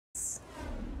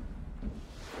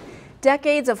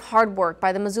Decades of hard work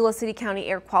by the Missoula County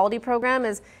Air Quality Program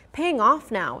is paying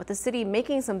off now, with the city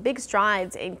making some big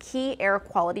strides in key air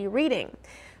quality reading.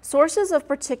 Sources of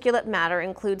particulate matter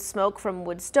include smoke from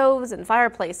wood stoves and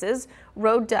fireplaces,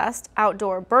 road dust,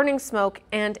 outdoor burning smoke,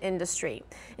 and industry.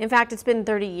 In fact, it's been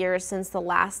 30 years since the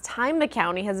last time the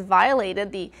county has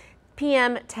violated the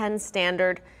PM10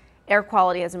 standard. Air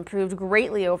quality has improved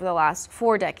greatly over the last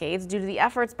 4 decades due to the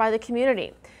efforts by the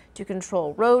community. To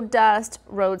control road dust,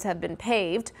 roads have been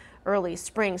paved. Early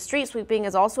spring street sweeping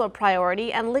is also a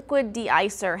priority, and liquid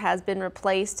de-icer has been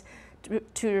replaced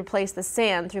to replace the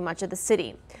sand through much of the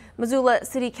city. Missoula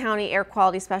City County Air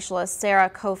Quality Specialist Sarah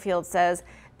Cofield says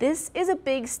this is a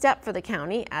big step for the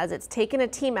county, as it's taken a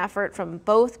team effort from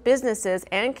both businesses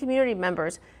and community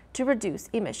members to reduce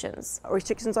emissions.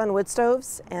 Restrictions on wood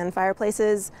stoves and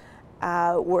fireplaces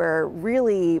were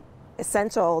really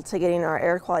essential to getting our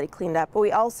air quality cleaned up, but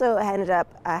we also ended up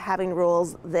having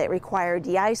rules that require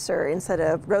de-icer instead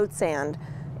of road sand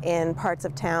in parts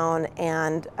of town,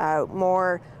 and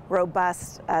more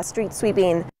robust street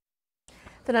sweeping.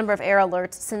 The number of air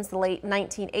alerts since the late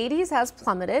 1980s has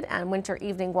plummeted, and winter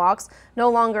evening walks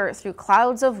no longer through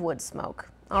clouds of wood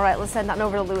smoke. All right, let's head on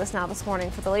over to Lewis now this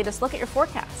morning for the latest look at your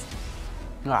forecast.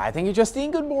 All right, thank you, Justine.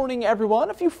 Good morning,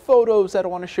 everyone. A few photos that I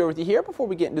want to share with you here before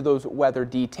we get into those weather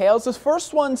details. This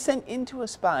first one sent into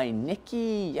us by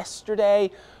Nikki yesterday.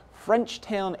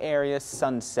 Frenchtown area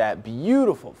sunset.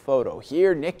 Beautiful photo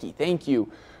here. Nikki, thank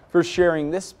you for sharing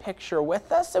this picture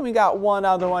with us. And we got one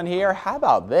other one here. How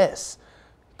about this?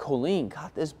 Colleen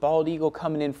caught this bald eagle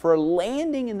coming in for a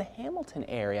landing in the Hamilton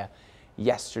area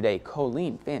yesterday.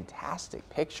 Colleen, fantastic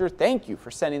picture. Thank you for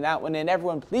sending that one in.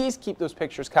 Everyone, please keep those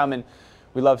pictures coming.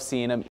 We love seeing them.